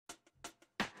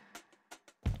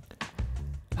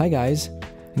Hi guys!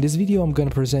 In this video I'm going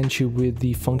to present you with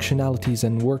the functionalities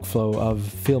and workflow of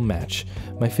FilmMatch,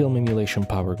 my film emulation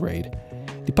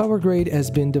PowerGrade. The PowerGrade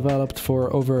has been developed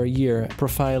for over a year,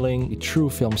 profiling true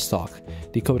film stock,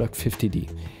 the Kodak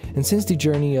 50D. And since the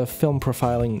journey of film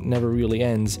profiling never really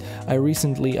ends, I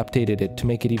recently updated it to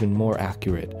make it even more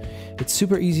accurate. It's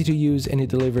super easy to use and it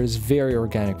delivers very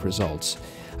organic results.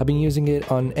 I've been using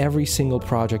it on every single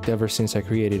project ever since I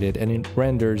created it, and it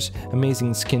renders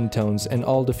amazing skin tones and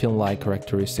all the film-like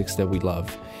characteristics that we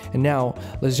love. And now,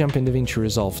 let's jump in DaVinci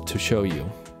Resolve to show you.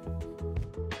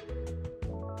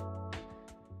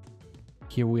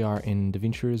 Here we are in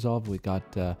DaVinci Resolve. We got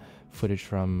footage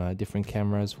from different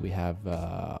cameras. We have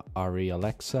ARRI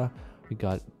Alexa, we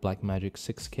got Blackmagic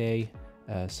 6K,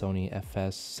 Sony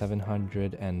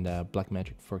FS700, and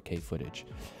Blackmagic 4K footage.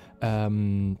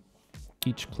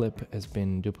 Each clip has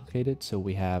been duplicated, so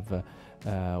we have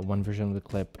one version of the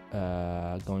clip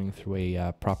going through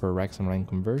a proper Rec. 79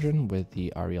 conversion with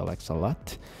the ARRI Alexa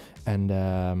LUT, and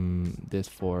this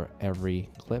for every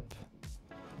clip.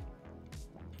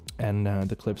 And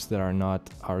the clips that are not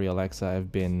ARRI Alexa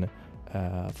have been,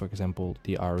 for example,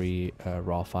 the ARRI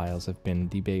raw files have been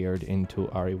debayered into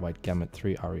ARRI White Gamut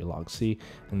 3, ARRI Log C,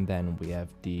 and then we have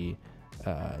the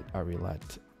ARRI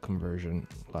LUT conversion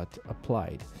LUT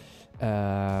applied.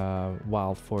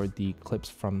 While for the clips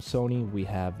from Sony, we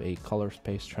have a color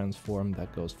space transform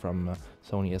that goes from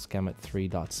Sony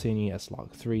sgamut3.cine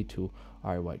slog3 to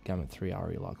ARRI White Gamut 3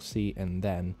 ARRI Log C, and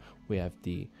then we have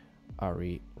the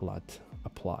ARRI LUT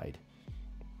applied.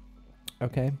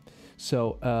 Okay,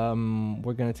 so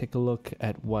we're going to take a look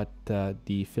at what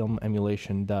the film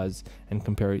emulation does and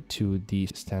compare it to the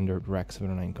standard Rec.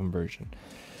 79 conversion.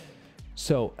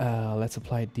 So let's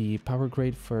apply the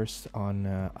PowerGrade first on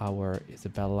our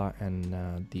Isabella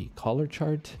and the color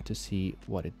chart to see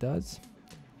what it does.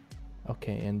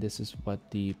 Okay, and this is what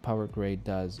the PowerGrade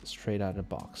does straight out of the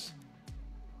box.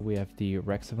 We have the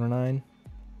Rec. 79,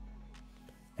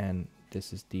 and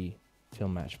this is the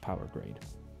FilmMatch PowerGrade.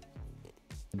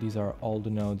 These are all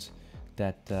the nodes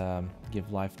that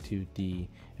give life to the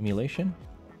emulation,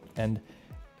 and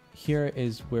here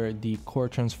is where the core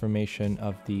transformation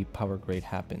of the PowerGrade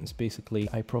happens. Basically,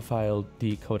 I profiled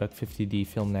the Kodak 50D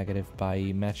film negative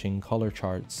by matching color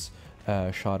charts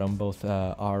shot on both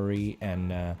ARRI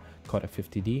and Kodak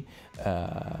 50D,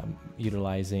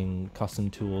 utilizing custom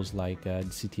tools like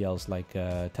DCTLs like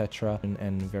Tetra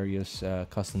and various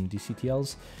custom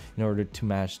DCTLs in order to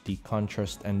match the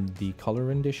contrast and the color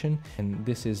rendition. And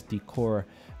this is the core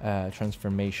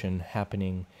transformation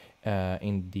happening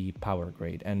in the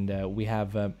PowerGrade. And we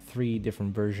have three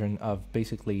different versions of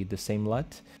basically the same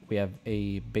LUT. We have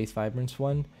a base vibrance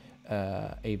one,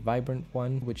 a vibrant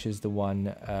one, which is the one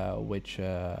which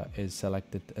is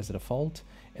selected as a default,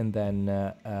 and then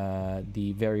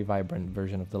the very vibrant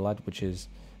version of the LUT, which is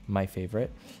my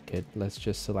favorite. Okay, let's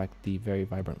just select the very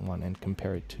vibrant one and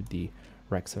compare it to the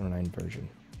Rec. 79 version.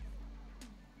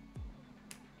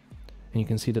 And you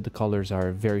can see that the colors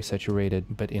are very saturated,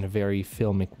 but in a very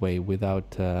filmic way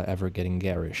without ever getting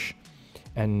garish.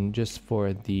 And just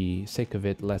for the sake of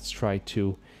it, let's try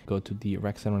to go to the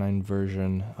Rec. 79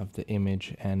 version of the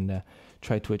image and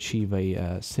try to achieve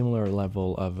a similar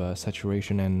level of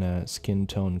saturation and skin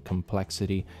tone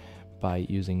complexity by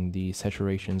using the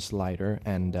saturation slider.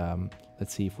 And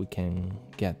let's see if we can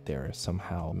get there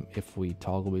somehow. If we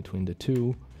toggle between the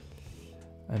two,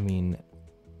 I mean,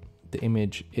 the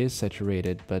image is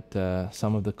saturated, but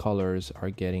some of the colors are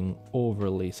getting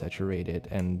overly saturated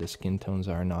and the skin tones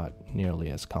are not nearly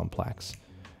as complex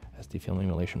as the film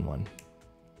emulation one.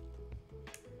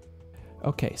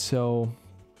 Okay, so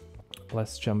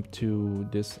let's jump to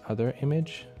this other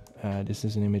image. This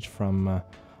is an image from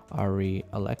ARRI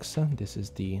Alexa. This is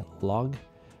the log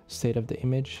state of the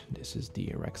image. This is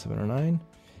the Rec. 79.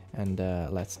 And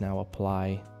let's now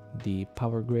apply the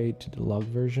PowerGrade to the log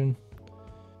version.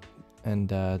 And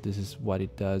this is what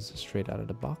it does straight out of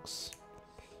the box.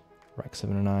 Rec.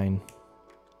 79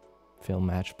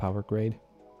 FilmMatch PowerGrade.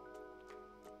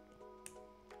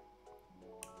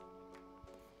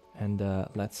 And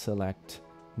let's select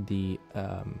the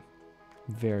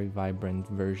very vibrant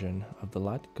version of the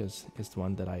LUT because it's the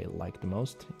one that I like the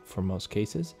most for most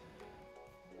cases.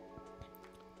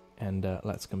 And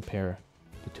let's compare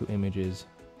the two images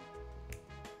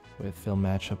with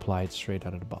FilmMatch applied straight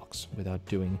out of the box without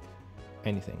doing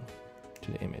anything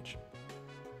to the image.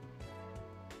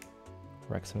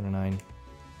 Rec. 79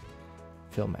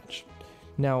 FilmMatch.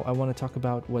 Now I want to talk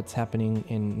about what's happening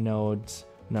in nodes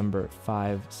number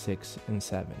 5, 6, and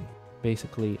 7.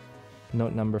 Basically,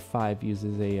 node number 5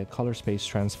 uses a color space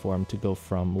transform to go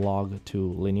from log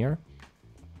to linear.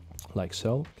 like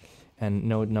so. And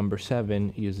node number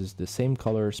 7 uses the same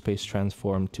color space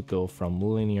transform to go from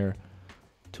linear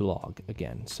to log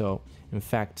again. So in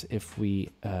fact, if we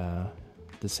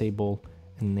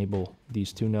enable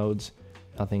these two nodes,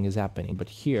 nothing is happening. But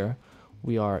here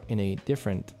we are in a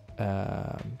different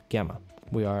gamma.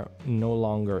 We are no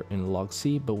longer in log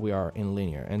C, but we are in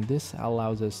linear. And this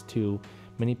allows us to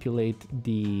manipulate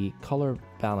the color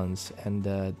balance and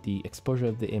the exposure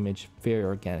of the image very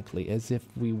organically, as if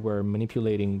we were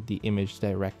manipulating the image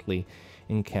directly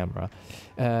in camera.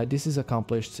 This is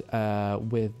accomplished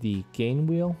with the gain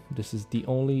wheel. This is the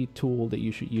only tool that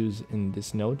you should use in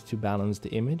this node to balance the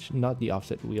image, not the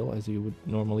offset wheel as you would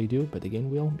normally do, but the gain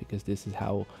wheel, because this is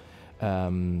how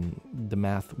the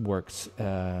math works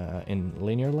in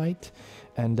linear light.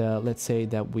 And let's say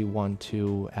that we want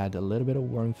to add a little bit of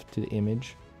warmth to the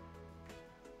image,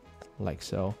 like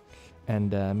so,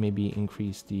 and maybe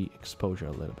increase the exposure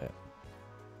a little bit.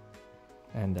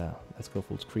 And let's go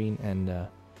full screen, and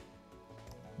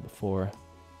before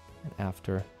and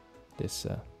after this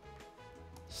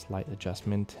slight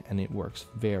adjustment, and it works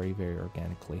very, very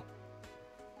organically.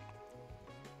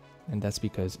 And that's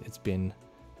because it's been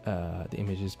the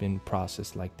image has been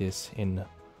processed like this in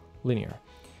linear.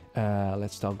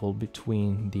 Let's toggle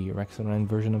between the Rec. 79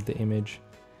 version of the image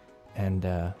and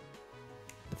the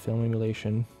film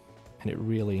emulation, and it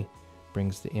really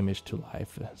brings the image to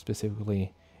life,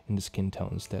 specifically in the skin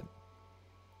tones that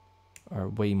are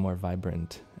way more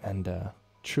vibrant and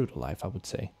true to life, I would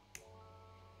say.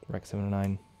 Rec.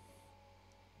 79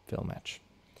 FilmMatch.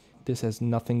 This has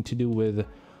nothing to do with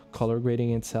color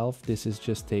grading itself. This is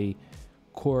just a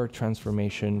core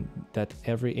transformation that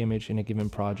every image in a given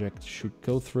project should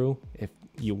go through if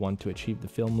you want to achieve the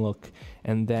film look,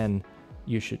 and then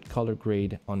you should color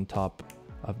grade on top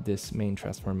of this main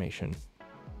transformation.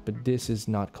 But this is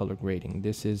not color grading.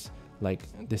 This is a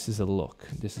look.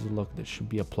 This is a look that should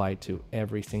be applied to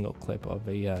every single clip of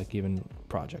a given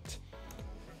project.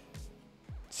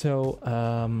 So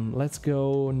let's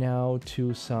go now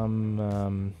to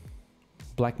some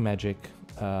Blackmagic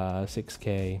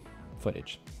 6K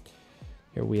footage.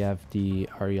 Here we have the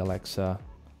ARRI Alexa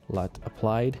LUT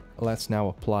applied. Let's now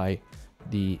apply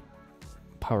the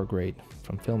PowerGrade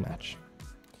from FilmMatch.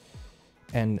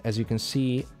 And as you can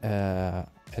see,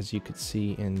 as you could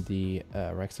see in the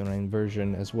Rec. 79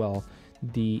 version as well,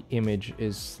 the image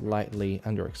is slightly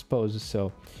underexposed.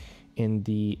 So in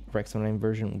the Rec. 79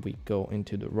 version, we go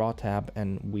into the raw tab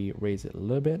and we raise it a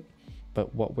little bit.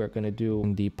 But what we're going to do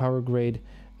in the PowerGrade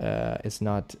is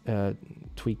not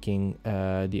tweaking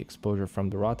the exposure from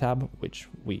the raw tab, which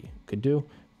we could do,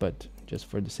 but just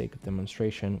for the sake of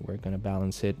demonstration, we're going to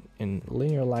balance it in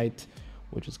linear light,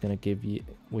 which is going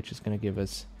to give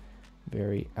us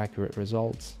very accurate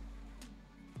results,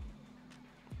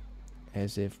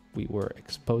 as if we were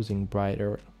exposing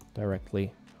brighter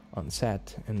directly on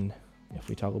set. And if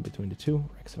we toggle between the two,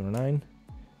 Rec. 79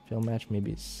 FilmMatch,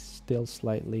 maybe it's still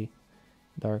slightly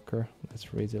darker.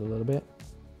 Let's raise it a little bit.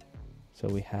 So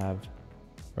we have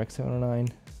Rec. 79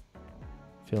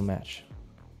 FilmMatch.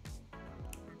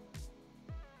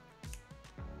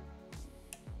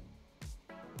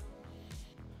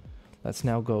 Let's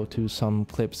now go to some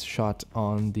clips shot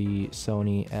on the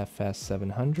Sony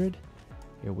FS700.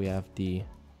 Here we have the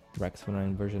Rec.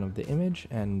 79 version of the image,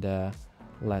 and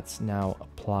let's now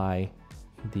apply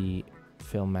the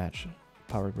FilmMatch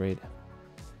PowerGrade.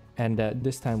 And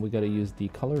this time we got to use the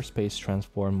color space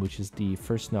transform, which is the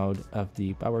first node of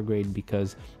the PowerGrade,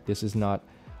 because this is not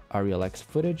ARRI Alexa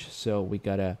footage, so we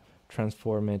got to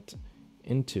transform it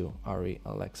into ARRI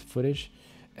Alexa footage.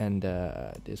 And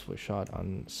this was shot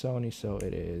on Sony, so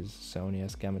it is Sony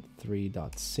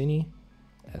sgamut3.cine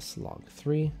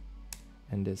slog3,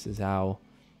 and this is how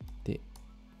the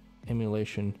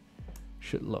emulation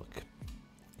should look.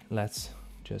 Let's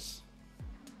just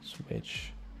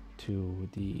switch to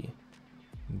the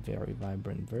very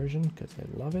vibrant version because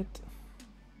I love it,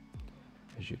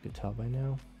 as you could tell by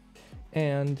now.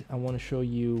 And I want to show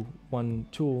you one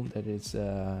tool that is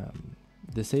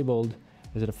disabled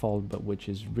as a default, but which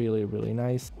is really, really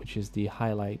nice, which is the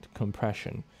highlight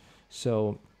compression.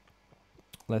 So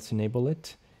let's enable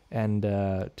it, and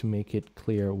to make it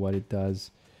clear what it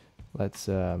does, let's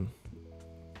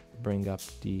bring up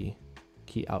the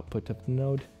key output of the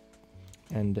node,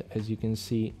 and as you can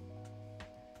see,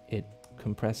 it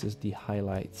compresses the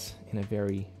highlights in a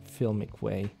very filmic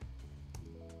way.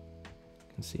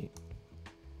 You can see.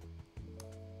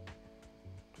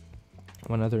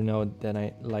 One other node that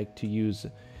I like to use,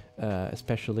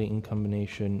 especially in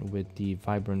combination with the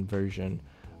vibrant version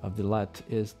of the LUT,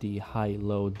 is the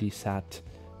high-low desat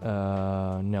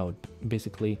node,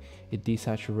 basically it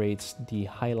desaturates the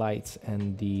highlights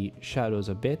and the shadows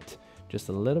a bit, just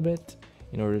a little bit,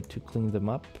 in order to clean them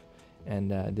up. And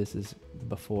this is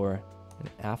before and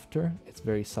after. It's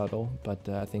very subtle, but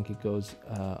I think it goes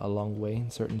a long way in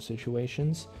certain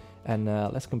situations. And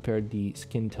let's compare the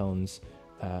skin tones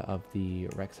of the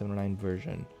Rec 709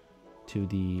 version to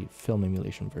the film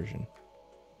emulation version.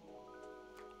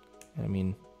 And I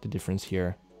mean, the difference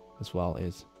here as well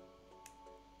is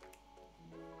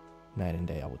night and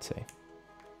day, I would say.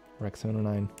 Rec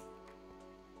 709,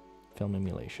 film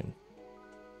emulation.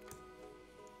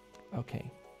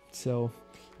 Okay, so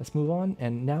let's move on.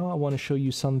 And now I want to show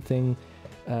you something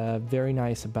very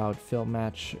nice about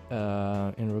FilmMatch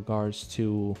in regards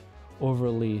to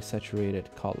overly saturated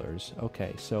colors.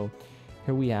 Okay, so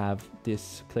here we have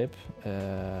this clip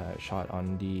shot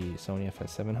on the Sony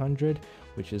FS700,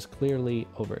 which is clearly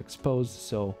overexposed,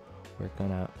 so we're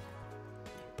gonna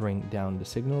bring down the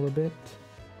signal a bit.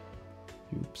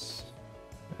 Oops.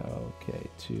 Okay,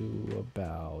 to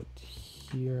about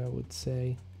here, I would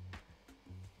say.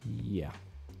 Yeah.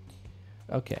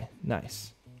 Okay,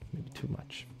 nice. Maybe too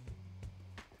much.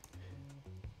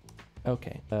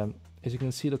 Okay. As you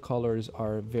can see, the colors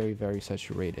are very, very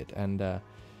saturated, and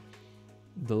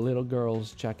the little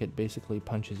girl's jacket basically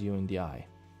punches you in the eye.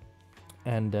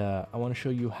 And I want to show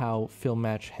you how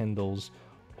FilmMatch handles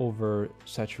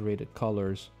oversaturated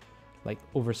colors, like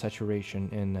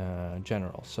oversaturation in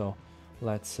general. So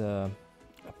let's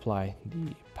apply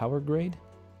the PowerGrade.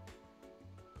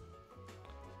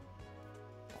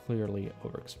 Clearly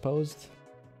overexposed.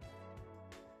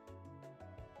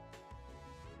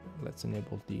 Let's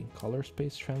enable the color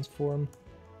space transform.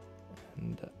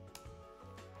 And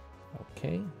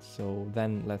okay, so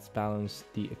then let's balance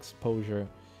the exposure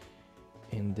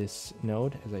in this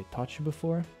node as I taught you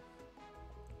before.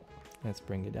 Let's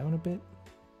bring it down a bit.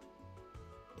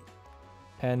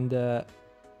 And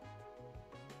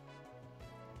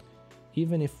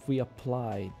even if we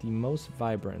apply the most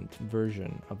vibrant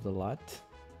version of the LUT,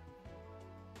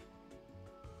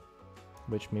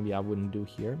 which maybe I wouldn't do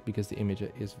here because the image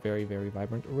is very, very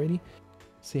vibrant already.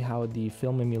 See how the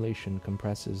film emulation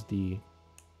compresses the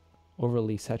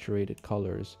overly saturated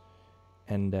colors,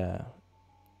 and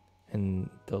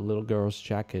the little girl's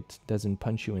jacket doesn't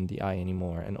punch you in the eye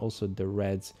anymore, and also the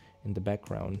reds in the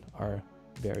background are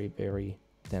very, very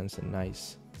dense and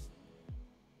nice.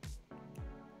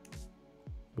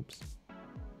 Oops.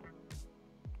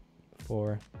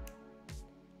 Before,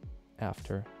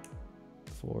 after,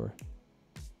 before,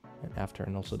 and after,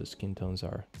 and also the skin tones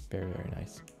are very, very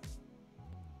nice.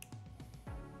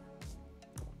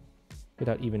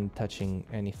 Without even touching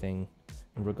anything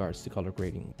in regards to color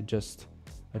grading, we just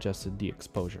adjusted the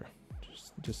exposure.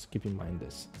 Just keep in mind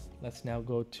this. Let's now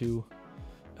go to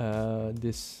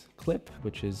this clip,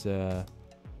 which is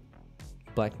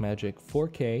Blackmagic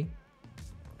 4K,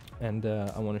 and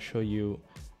I want to show you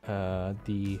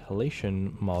the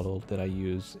halation model that I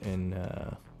use in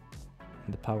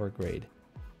the PowerGrade.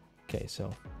 Okay,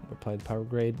 so apply the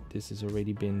PowerGrade. This has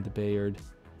already been debayered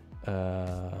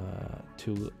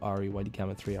to RE Wide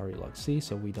Gamma 3 RE Log C,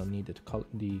 so we don't need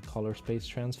the color space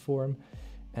transform.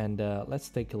 And let's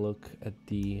take a look at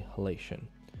the halation.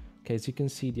 Okay, as you can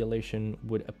see, the halation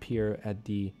would appear at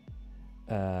the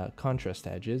contrast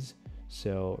edges.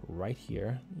 So right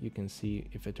here, you can see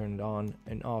if I turn it on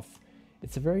and off,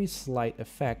 it's a very slight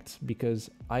effect because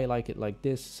I like it like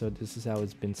this, so this is how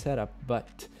it's been set up.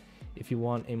 But if you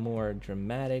want a more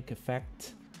dramatic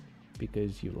effect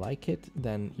because you like it,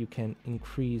 then you can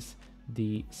increase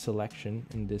the selection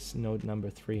in this node number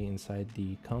 3 inside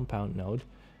the compound node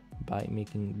by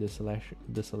making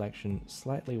the selection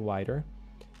slightly wider,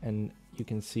 and you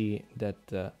can see that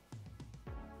the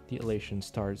halation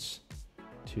starts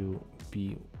to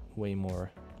be way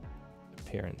more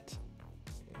apparent.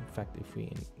 In fact, if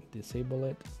we disable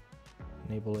it,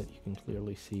 enable it, you can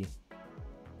clearly see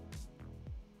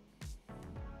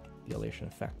the halation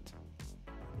effect,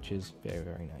 which is very,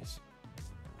 very nice.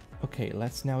 Okay,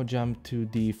 let's now jump to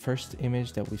the first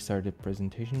image that we started the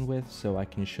presentation with, so I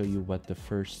can show you what the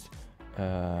first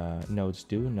nodes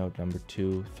do, node number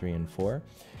 2, 3, and 4.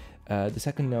 The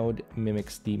second node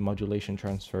mimics the modulation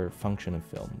transfer function of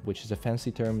film, which is a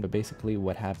fancy term, but basically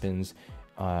what happens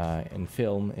in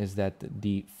film is that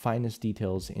the finest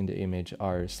details in the image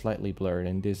are slightly blurred,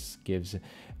 and this gives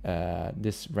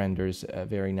this renders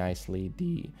very nicely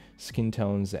the skin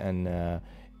tones, and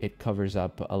it covers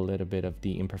up a little bit of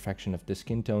the imperfection of the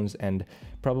skin tones. And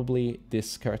probably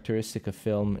this characteristic of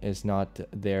film is not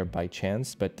there by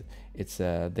chance, but it's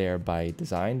there by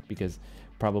design, because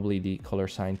Probably the color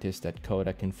scientists at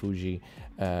Kodak and Fuji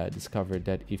discovered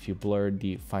that if you blur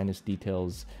the finest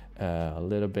details a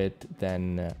little bit,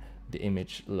 then the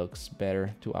image looks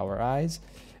better to our eyes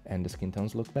and the skin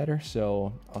tones look better.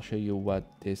 So I'll show you what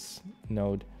this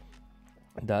node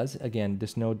does. Again,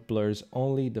 this node blurs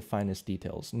only the finest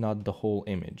details, not the whole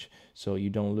image. So you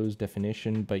don't lose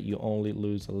definition, but you only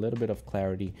lose a little bit of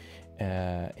clarity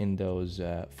in those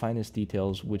finest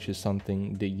details, which is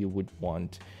something that you would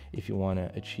want if you want to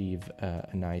achieve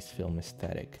a nice film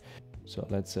aesthetic. So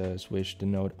let's switch the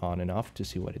node on and off to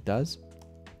see what it does.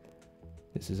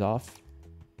 This is off,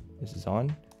 this is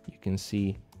on. You can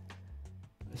see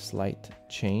a slight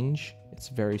change. It's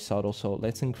very subtle, so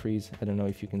let's increase, I don't know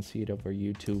if you can see it over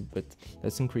YouTube, but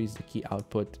let's increase the key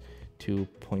output to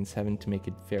 0.7 to make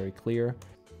it very clear.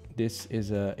 This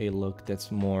is a look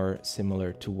that's more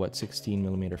similar to what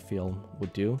 16mm film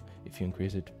would do if you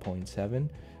increase it to 0.7,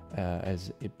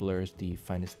 as it blurs the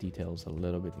finest details a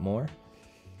little bit more.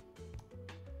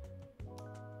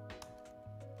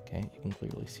 Okay, you can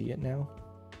clearly see it now.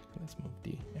 Let's move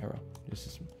the arrow.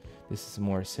 This is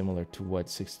more similar to what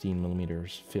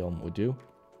 16mm film would do.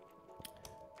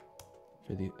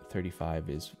 For the 35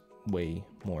 is way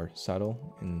more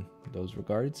subtle in those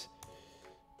regards,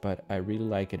 but I really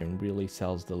like it and really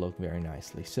sells the look very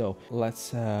nicely. So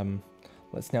let's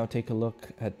now take a look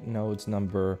at nodes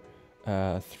number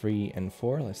 3 and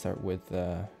 4. Let's start with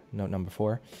node number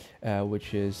 4,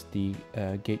 which is the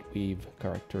gate weave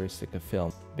characteristic of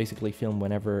film. Basically, film,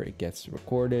 whenever it gets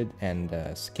recorded and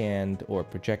scanned or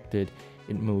projected,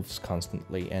 it moves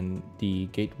constantly, and the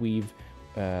gate weave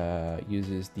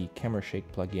uses the camera shake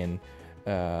plugin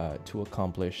to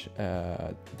accomplish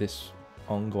this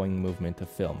ongoing movement of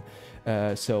film.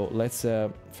 So let's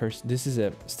first, this is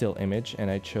a still image,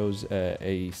 and I chose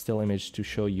a still image to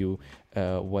show you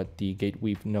what the gate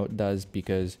weave node does,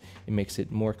 because it makes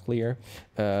it more clear.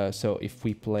 So if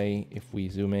we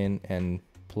zoom in and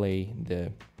play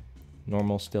the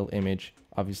normal still image,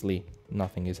 obviously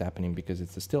nothing is happening because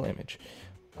it's a still image.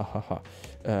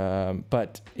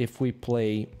 But if we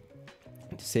play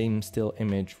the same still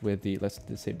image with the, let's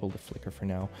disable the flicker for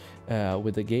now,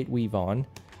 with the gate weave on,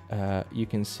 you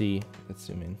can see, let's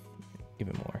zoom in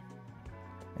even more,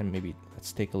 and maybe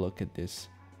let's take a look at this.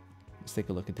 Let's take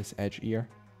a look at this edge here.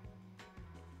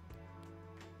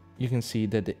 You can see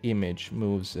that the image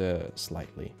moves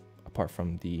slightly apart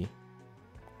from the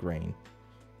grain.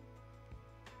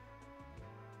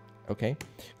 Okay,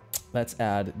 let's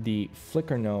add the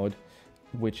flicker node,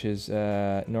 which is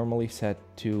normally set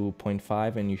to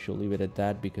 0.5, and you should leave it at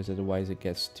that because otherwise it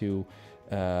gets too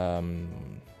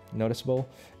noticeable,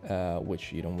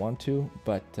 which you don't want to.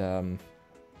 But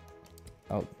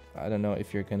I don't know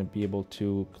if you're going to be able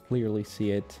to clearly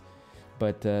see it,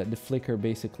 but the flicker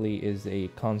basically is a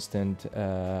constant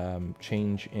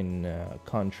change in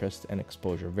contrast and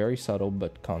exposure, very subtle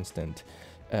but constant.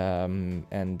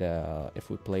 And if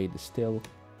we play the still,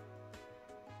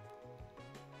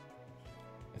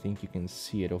 I think you can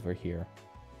see it over here.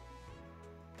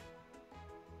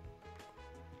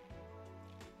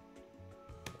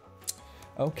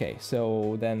 Okay,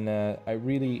 so then I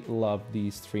really love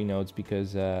these 3 nodes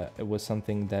because it was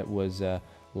something that was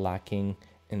lacking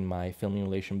in my film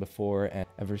emulation before, and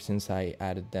ever since I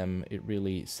added them, it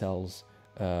really sells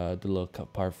the look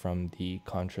apart from the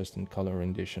contrast and color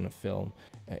rendition of film.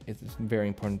 It's very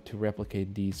important to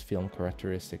replicate these film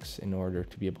characteristics in order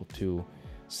to be able to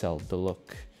sell the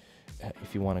look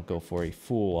if you want to go for a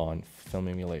full-on film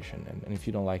emulation. And if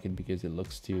you don't like it because it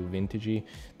looks too vintagey,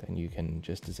 then you can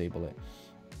just disable it.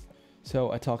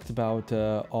 So I talked about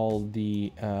all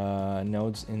the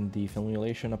nodes in the film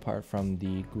emulation apart from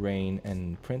the grain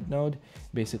and print node.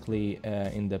 Basically,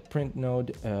 in the print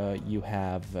node, you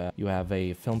have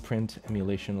a film print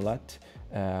emulation LUT.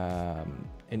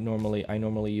 I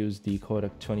normally use the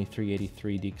Kodak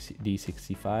 2383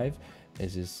 D65.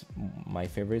 This is my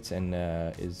favorites and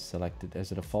is selected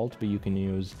as a default, but you can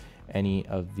use any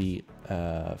of the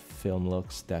film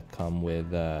looks that come with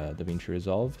DaVinci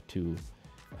Resolve to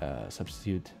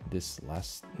substitute this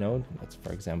last node. Let's,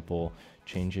 for example,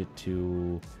 change it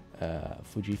to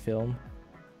Fujifilm.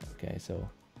 Okay, so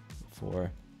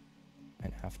before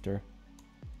and after.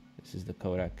 This is the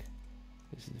Kodak,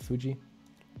 this is the Fuji.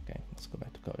 Okay, let's go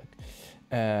back to Kodak.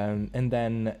 And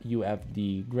then you have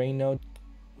the grain node,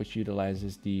 which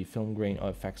utilizes the film grain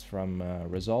effects from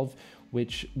Resolve,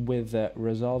 which with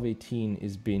Resolve 18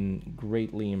 has been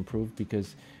greatly improved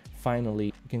because finally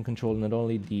you can control not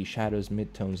only the shadows,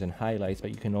 midtones and highlights,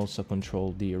 but you can also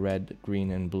control the red,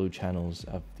 green and blue channels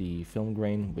of the film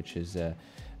grain, which is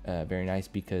very nice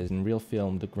because in real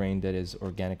film, the grain that is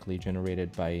organically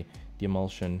generated by the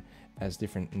emulsion as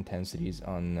different intensities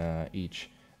on each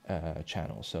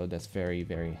channel. So that's very,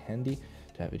 very handy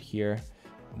to have it here.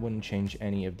 Wouldn't change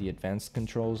any of the advanced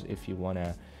controls. If you want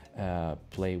to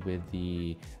play with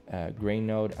the grain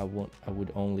node, I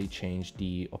would only change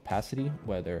the opacity,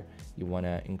 whether you want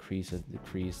to increase or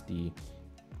decrease the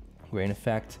grain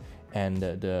effect, and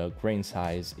the grain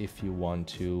size if you want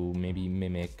to maybe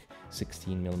mimic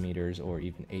 16 millimeters or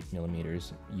even 8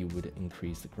 millimeters, you would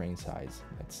increase the grain size.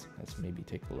 Let's maybe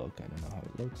take a look. I don't know how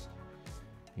it looks.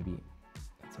 Maybe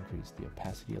let's increase the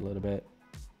opacity a little bit.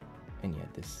 And yeah,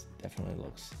 this definitely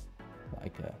looks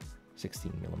like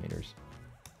 16 millimeters.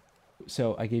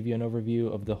 So I gave you an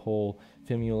overview of the whole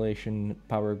FilmMation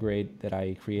PowerGrade that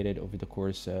I created over the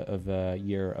course of a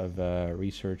year of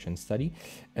research and study.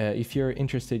 If you're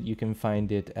interested, you can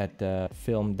find it at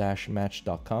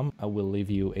film-match.com. I will leave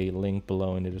you a link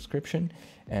below in the description,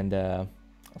 and I'll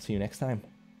see you next time.